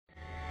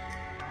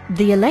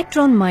The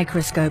electron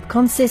microscope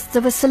consists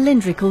of a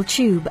cylindrical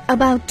tube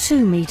about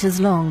 2 meters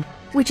long,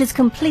 which is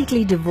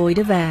completely devoid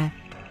of air.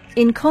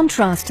 In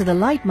contrast to the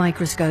light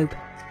microscope,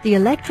 the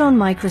electron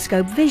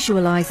microscope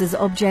visualizes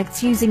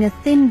objects using a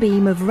thin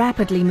beam of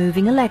rapidly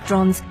moving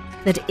electrons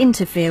that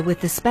interfere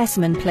with the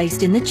specimen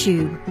placed in the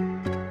tube.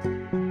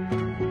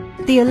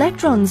 The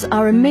electrons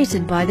are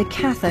emitted by the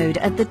cathode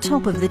at the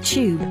top of the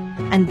tube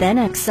and then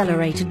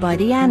accelerated by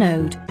the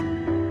anode.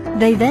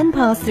 They then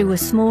pass through a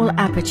small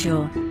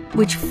aperture,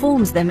 which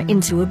forms them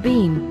into a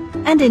beam,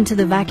 and into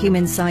the vacuum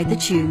inside the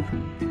tube.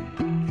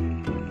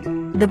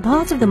 The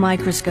part of the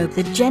microscope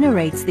that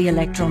generates the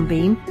electron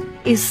beam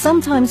is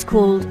sometimes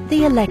called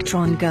the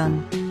electron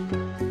gun.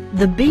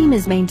 The beam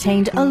is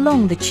maintained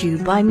along the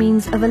tube by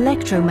means of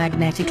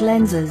electromagnetic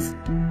lenses.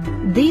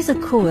 These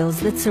are coils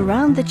that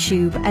surround the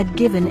tube at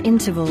given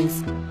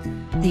intervals.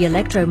 The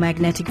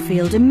electromagnetic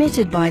field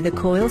emitted by the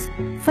coils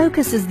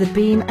focuses the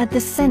beam at the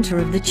center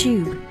of the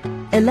tube.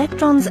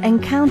 Electrons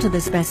encounter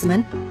the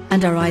specimen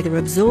and are either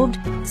absorbed,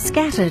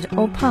 scattered,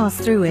 or pass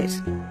through it.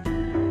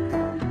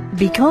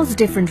 Because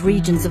different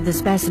regions of the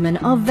specimen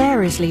are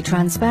variously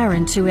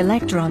transparent to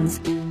electrons,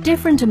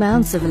 different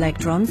amounts of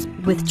electrons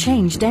with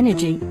changed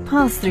energy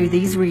pass through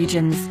these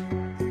regions.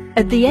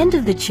 At the end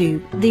of the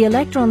tube, the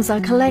electrons are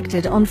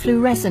collected on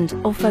fluorescent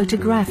or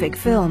photographic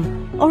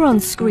film, or on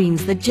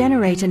screens that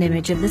generate an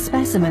image of the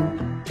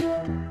specimen.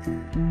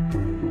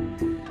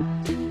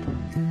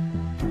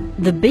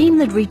 The beam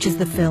that reaches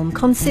the film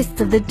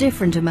consists of the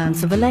different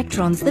amounts of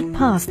electrons that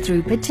pass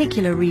through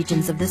particular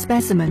regions of the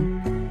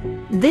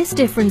specimen. This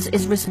difference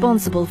is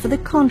responsible for the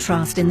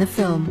contrast in the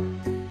film.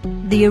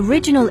 The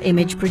original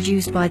image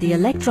produced by the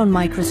electron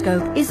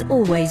microscope is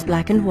always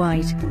black and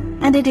white,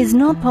 and it is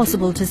not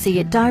possible to see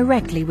it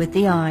directly with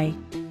the eye.